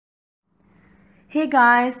Hey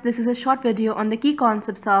guys, this is a short video on the key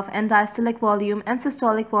concepts of end-diastolic volume and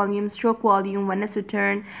systolic volume, stroke volume, venous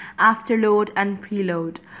return, afterload, and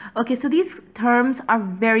preload. Okay, so these terms are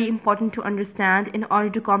very important to understand in order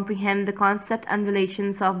to comprehend the concept and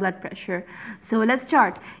relations of blood pressure. So let's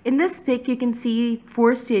start. In this pic, you can see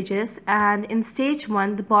 4 stages, and in stage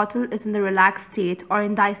 1, the bottle is in the relaxed state or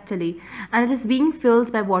in diastole, and it is being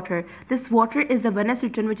filled by water. This water is the venous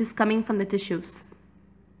return which is coming from the tissues.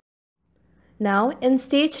 Now, in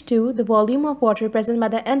stage 2, the volume of water present by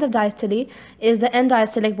the end of diastole is the end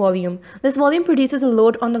diastolic volume. This volume produces a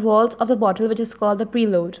load on the walls of the bottle, which is called the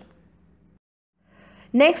preload.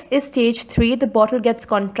 Next is stage 3. The bottle gets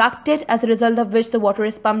contracted, as a result of which the water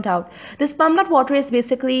is pumped out. This pumped out water is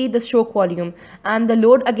basically the stroke volume, and the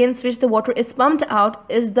load against which the water is pumped out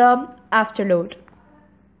is the afterload.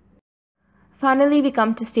 Finally, we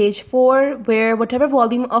come to stage 4, where whatever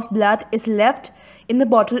volume of blood is left in the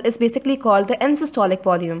bottle is basically called the end systolic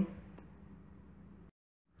volume.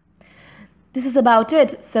 This is about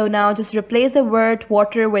it. So now just replace the word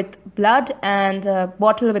water with blood and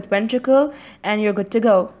bottle with ventricle, and you're good to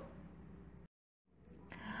go.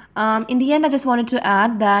 In the end, I just wanted to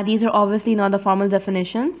add that these are obviously not the formal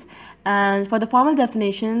definitions, and for the formal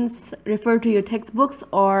definitions, refer to your textbooks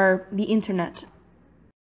or the internet.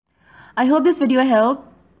 I hope this video helped.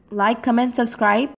 Like, comment, subscribe.